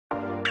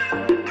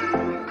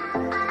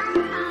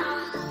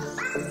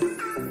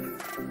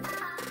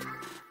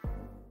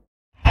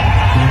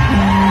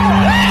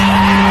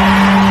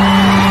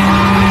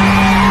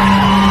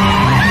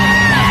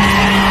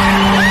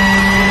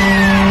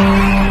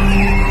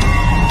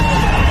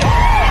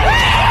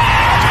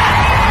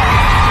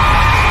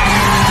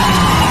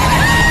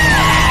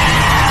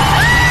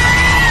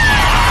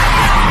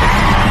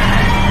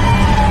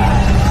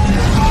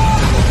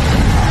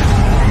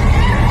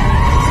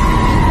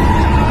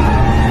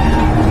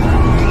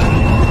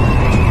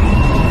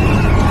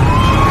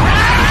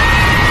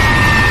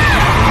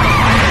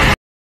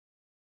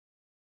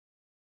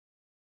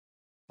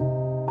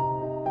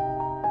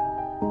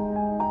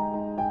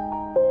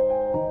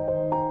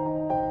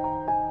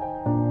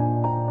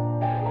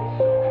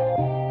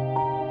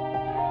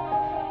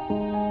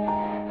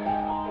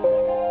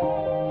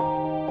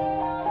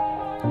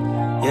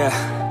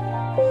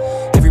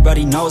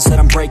Everybody knows that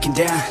I'm breaking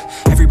down.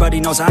 Everybody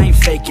knows I ain't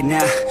faking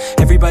now.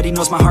 Everybody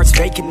knows my heart's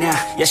vacant now.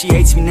 Yeah, she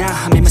hates me now,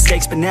 I made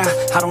mistakes but now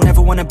I don't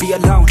ever wanna be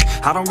alone.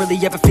 I don't really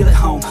ever feel at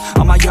home.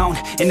 On my own,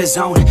 in the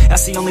zone,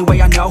 that's the only way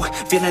I know.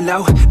 Feeling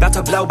low, about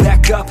to blow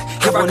back up.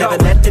 Here I won't ever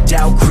let the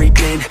doubt creep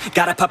in.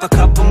 Gotta pop a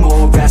couple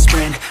more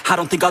aspirin. I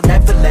don't think I'll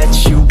ever let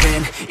you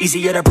in.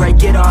 Easier to break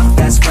it off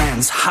best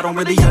friends. I don't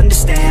really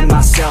understand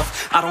myself.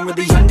 I don't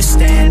really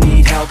understand,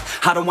 need help.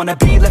 I don't wanna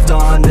be left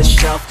on the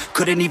shelf.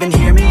 Couldn't even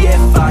hear me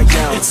if I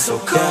yelled. It's so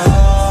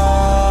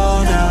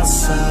cold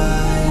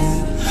outside.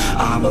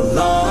 I'm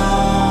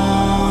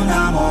alone,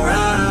 I'm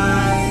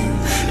alright.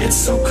 It's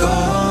so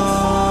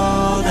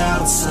cold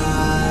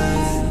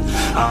outside.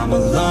 I'm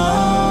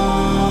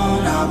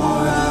alone, I'm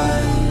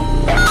alright.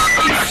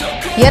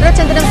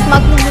 ఎర్రచందనం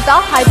smuggling ముఠా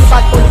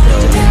హైదరాబాద్ పోలీసులు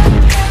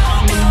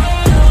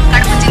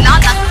కడప జిల్లా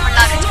Nandikonda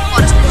reserve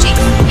forest నుంచి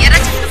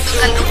ఎర్రచందనం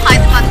దుంగలను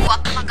హైదరాబాద్ కు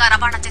అక్రమంగా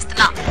రవాణా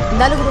చేస్తున్న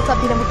 4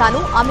 సభ్యుల ముఠాను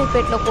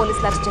అమీర్పేటలో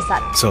పోలీసులు అరెస్ట్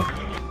చేశారు.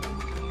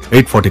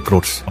 840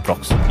 crores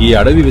అప్రాక్స్. ఈ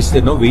అడవి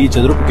విస్తీర్ణం 1000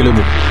 చదరపు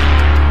కిలోమీటర్.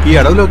 ఈ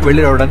అడవిలోకి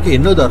వెళ్లి రావడానికి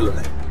ఎన్నో దారులు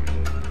ఉన్నాయి.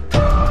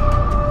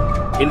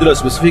 ఇందులో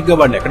స్పెసిఫిక్ గా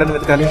వాడిని ఎక్కడ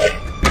వెతకాలి?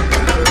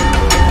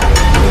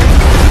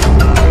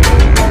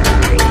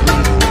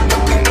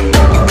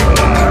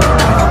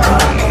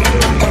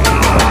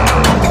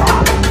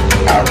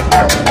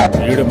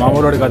 వీడు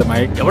మామూలు కాదు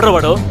మైక్. ఎవడు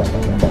వాడు?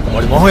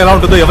 వాడి మొహం ఎలా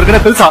ఉంటుందో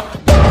ఎవరికైనా తెలుసా?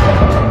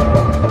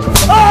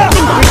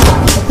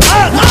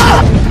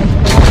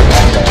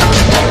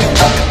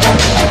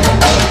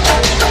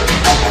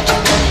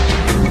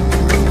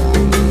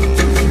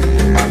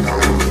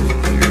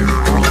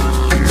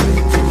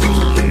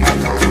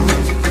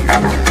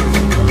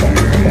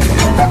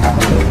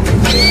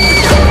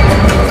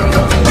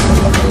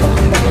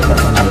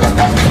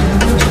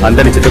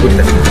 అందరినీ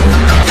చిత్తగుర్తారు.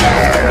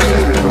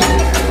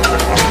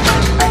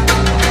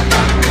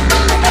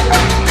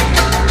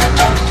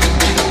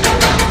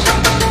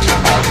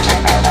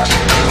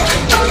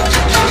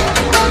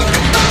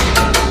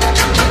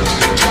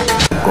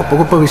 గొప్ప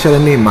గొప్ప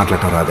విషయాలన్నీ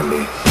మాట్లాడటం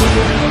రాదండి.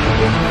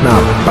 నా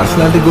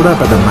పర్సనాలిటీ కూడా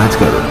పెద్ద మ్యాచ్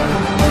కాదు.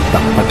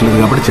 తప్పట్లేదు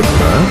కాబట్టి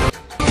చెప్తా.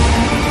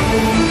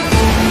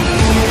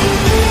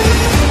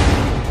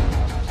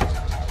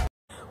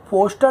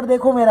 पोस्टर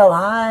देखो मेरा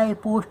भाई,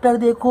 पोस्टर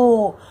देखो.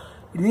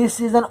 This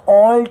is an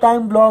all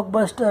time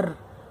blockbuster.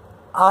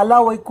 आला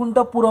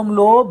वैकुंठपुरम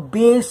लो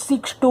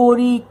बेसिक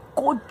स्टोरी,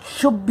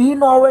 कुछ भी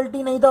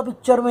नॉवेल्टी नहीं था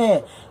पिक्चर में.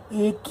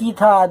 एक ही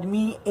था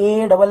आदमी,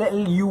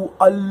 ALLU,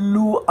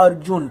 अल्लू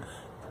अर्जुन.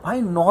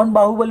 भाई नॉन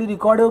बाहुबली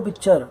रिकॉर्ड है वो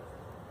पिक्चर,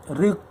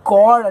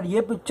 रिकॉर्ड.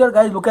 ये picture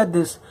guys look at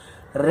this.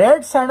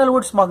 Red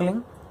sandalwood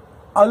smuggling,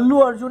 Allu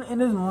Arjun in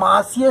his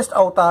मासिएस्ट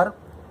अवतार.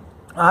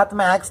 हाथ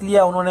में एक्स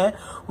लिया उन्होंने,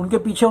 उनके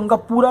पीछे उनका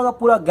पूरा का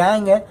पूरा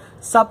गैंग है,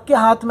 सबके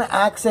हाथ में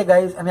एक्स है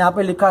गाइस. यहाँ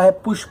पे लिखा है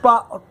पुष्पा.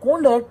 और कौन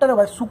डायरेक्टर है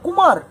भाई?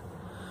 सुकुमार.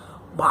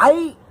 भाई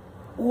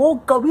वो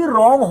कभी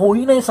रॉन्ग हो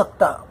ही नहीं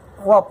सकता,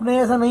 वो अपने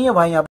ऐसा नहीं है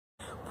भाई. यहाँ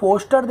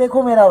पोस्टर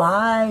देखो मेरा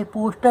भाई,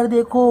 पोस्टर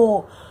देखो.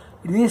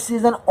 This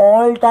is an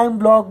all time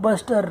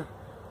blockbuster.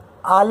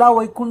 आला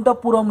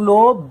वैकुंठपुरम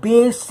लो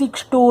बेसिक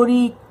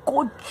स्टोरी,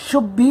 कुछ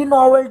भी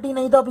नॉवेल्टी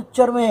नहीं था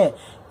पिक्चर में.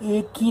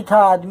 एक ही था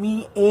आदमी,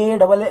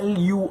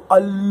 ALLU,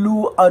 अल्लू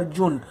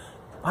अर्जुन.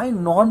 भाई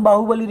नॉन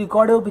बाहुबली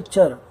रिकॉर्ड है वो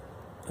पिक्चर,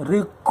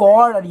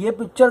 रिकॉर्ड. ये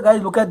picture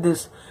guys look at this.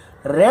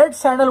 Red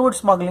sandalwood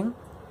smuggling,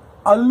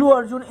 Allu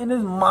Arjun in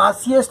his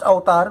मासिएस्ट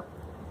अवतार.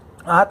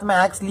 हाथ में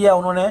एक्स लिया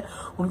उन्होंने,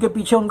 उनके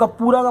पीछे उनका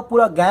पूरा का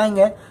पूरा गैंग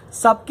है,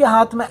 सबके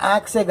हाथ में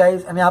एक्स है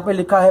गाइस. यहाँ पे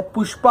लिखा है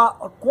पुष्पा.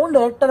 और कौन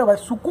डायरेक्टर है भाई?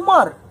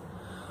 सुकुमार.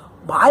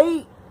 भाई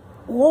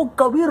वो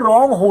कभी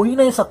रॉन्ग हो ही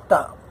नहीं सकता,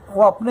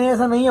 वो अपने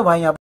ऐसा नहीं है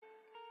भाई. यहाँ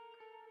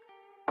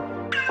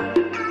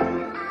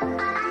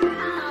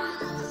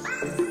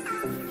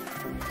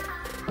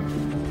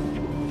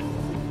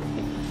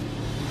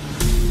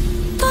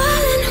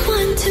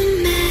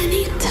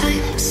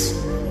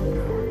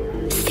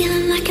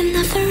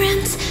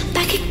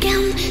back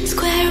again,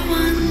 square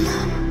one.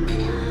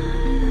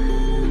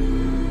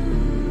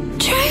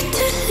 Try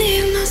to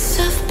leave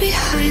myself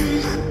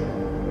behind,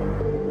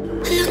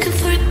 looking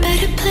for a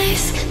better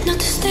place, not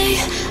to stay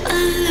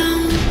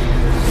alone.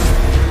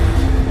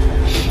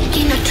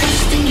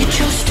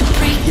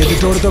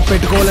 పిచ్చోడితో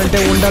పెట్టుకోవాలంటే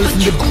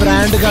ఉండాల్సింది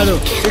బ్రాండ్ కాదు,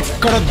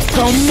 ఇక్కడ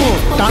దమ్ము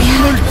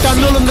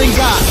టన్నులు ఉంది.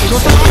 ఇంకా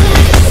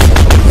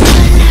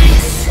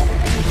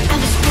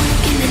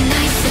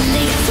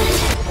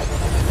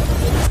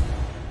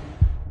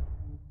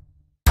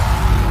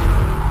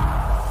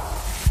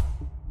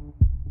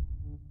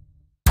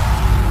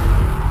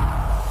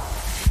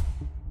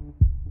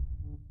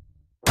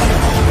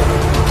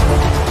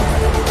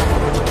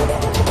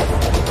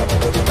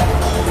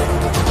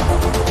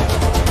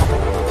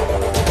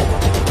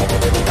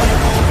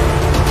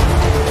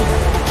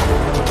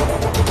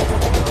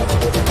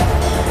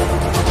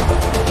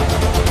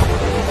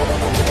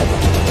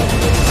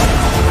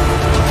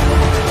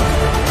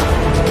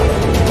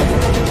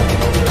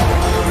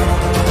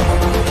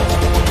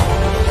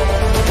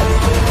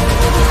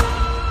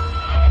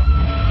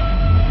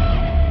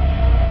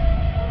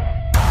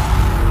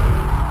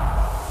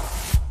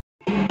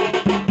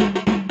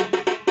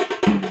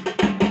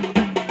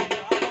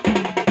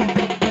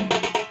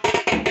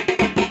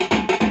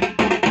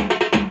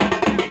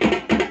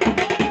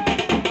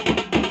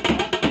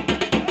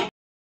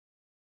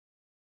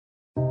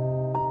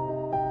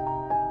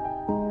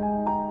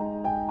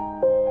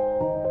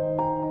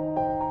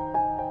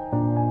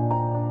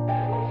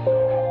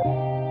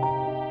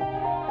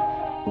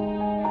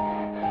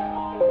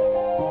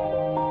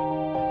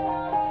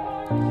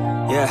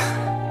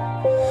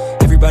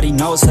Everybody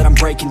knows that I'm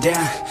breaking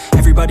down.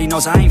 Everybody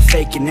knows I ain't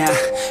faking now.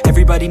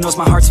 Everybody knows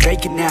my heart's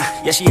vacant now.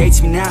 Yeah, she hates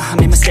me now, I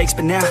made mistakes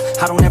but now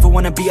I don't ever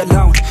wanna be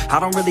alone. I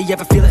don't really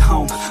ever feel at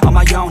home. On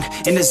my own,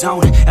 in the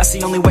zone, that's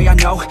the only way I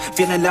know.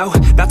 Feeling low,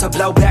 about to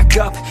blow back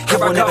up. I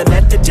won't ever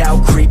let the doubt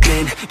creep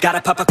in.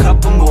 Gotta pop a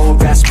couple more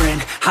aspirin.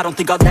 I don't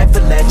think I'll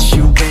ever let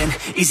you in.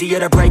 Easier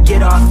to break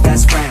it off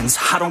best friends.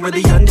 I don't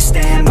really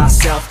understand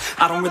myself.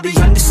 I don't really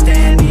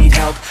understand, need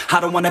help. I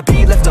don't wanna be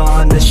left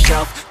on the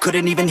shelf.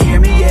 Couldn't even hear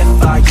me if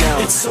I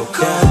yelled. It's so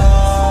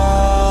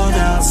cold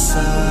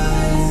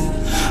outside,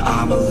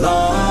 I'm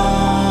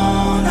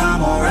alone,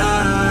 I'm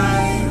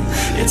alright.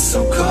 It's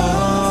so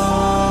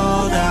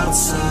cold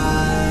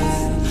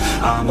outside,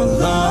 I'm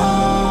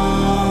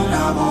alone,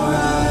 I'm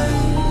alright.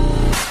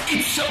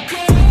 It's so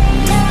cold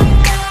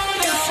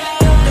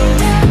outside,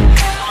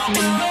 I'm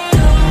alone,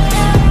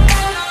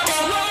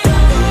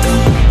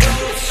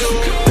 it's so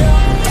cold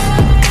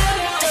outside,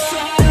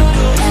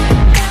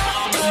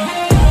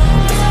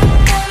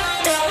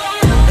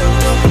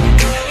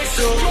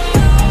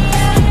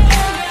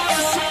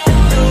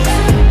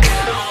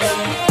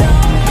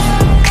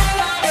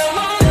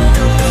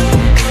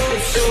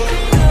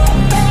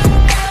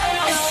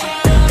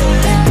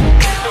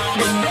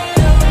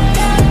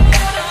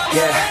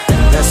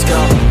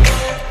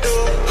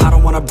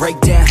 break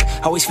down,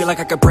 always feel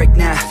like I could break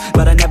now,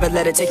 but I never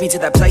let it take me to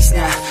that place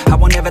now. I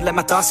won't ever let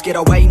my thoughts get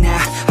away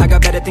now. I got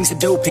better things to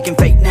do, picking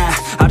fate now.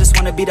 I just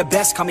wanna be the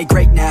best, call me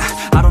great now.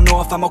 I don't know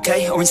if I'm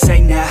okay or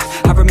insane now.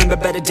 I remember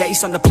better days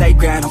on the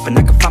playground, hoping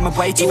I can find my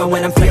way even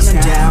when I'm feeling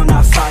down.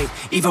 I fight,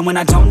 even when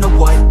I don't know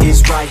what is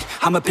right.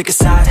 I'ma pick a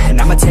side, and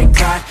I'ma take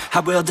pride. I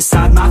will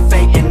decide my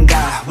fate, and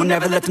I will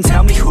never let them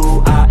tell me who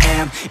I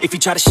am. If you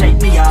try to shape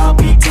me, I'll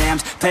be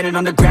damned. Planet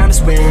on the ground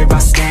is where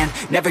I stand.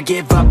 Never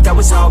give up, that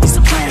was always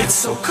the plan. It's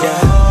so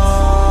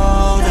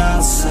cold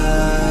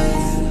outside,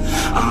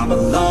 I'm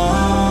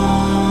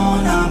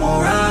alone, I'm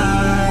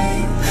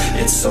alright.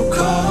 It's so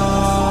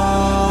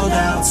cold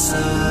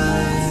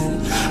outside,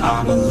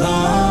 I'm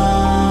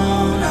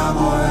alone, I'm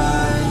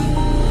alright.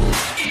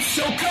 It's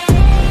so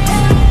cold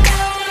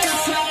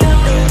outside,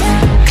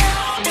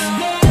 I'm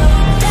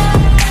alone,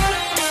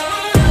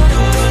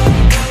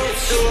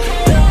 it's so cold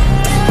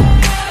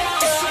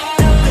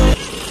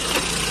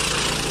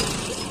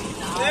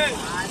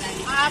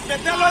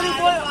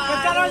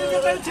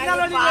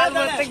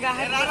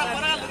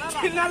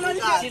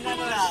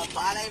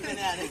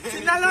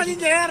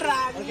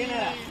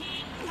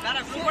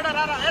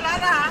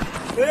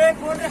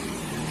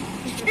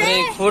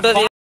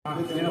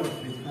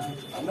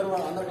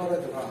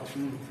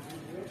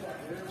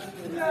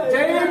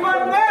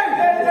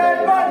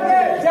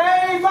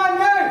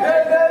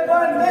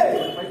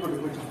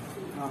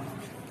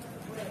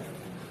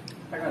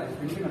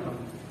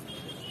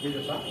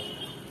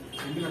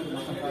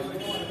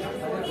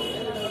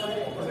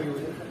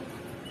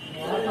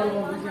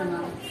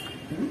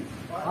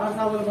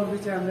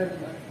పంపించే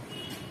అందరికి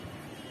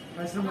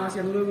first మా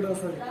చెల్లు కూడా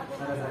వస్తుంది.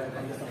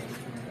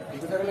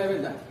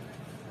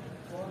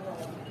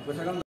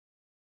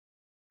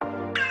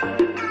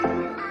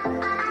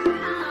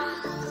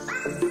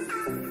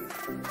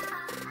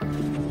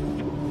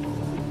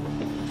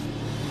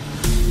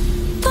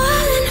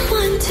 Fallen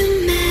one too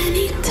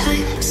many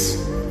times,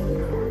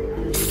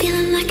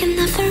 feeling like it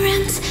never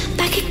ends.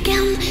 Back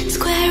again,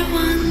 square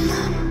one.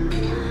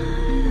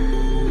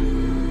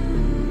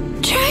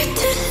 Tried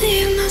to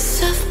leave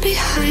myself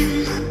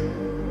behind,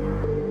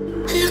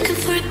 looking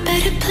for a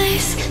better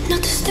place,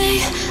 not to stay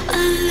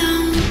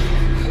alone.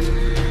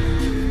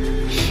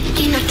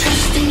 Gain my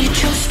trust and you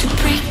chose to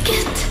break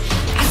it.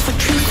 Ask for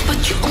truth but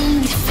you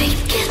only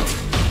fake it.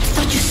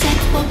 Thought you said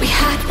what we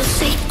had was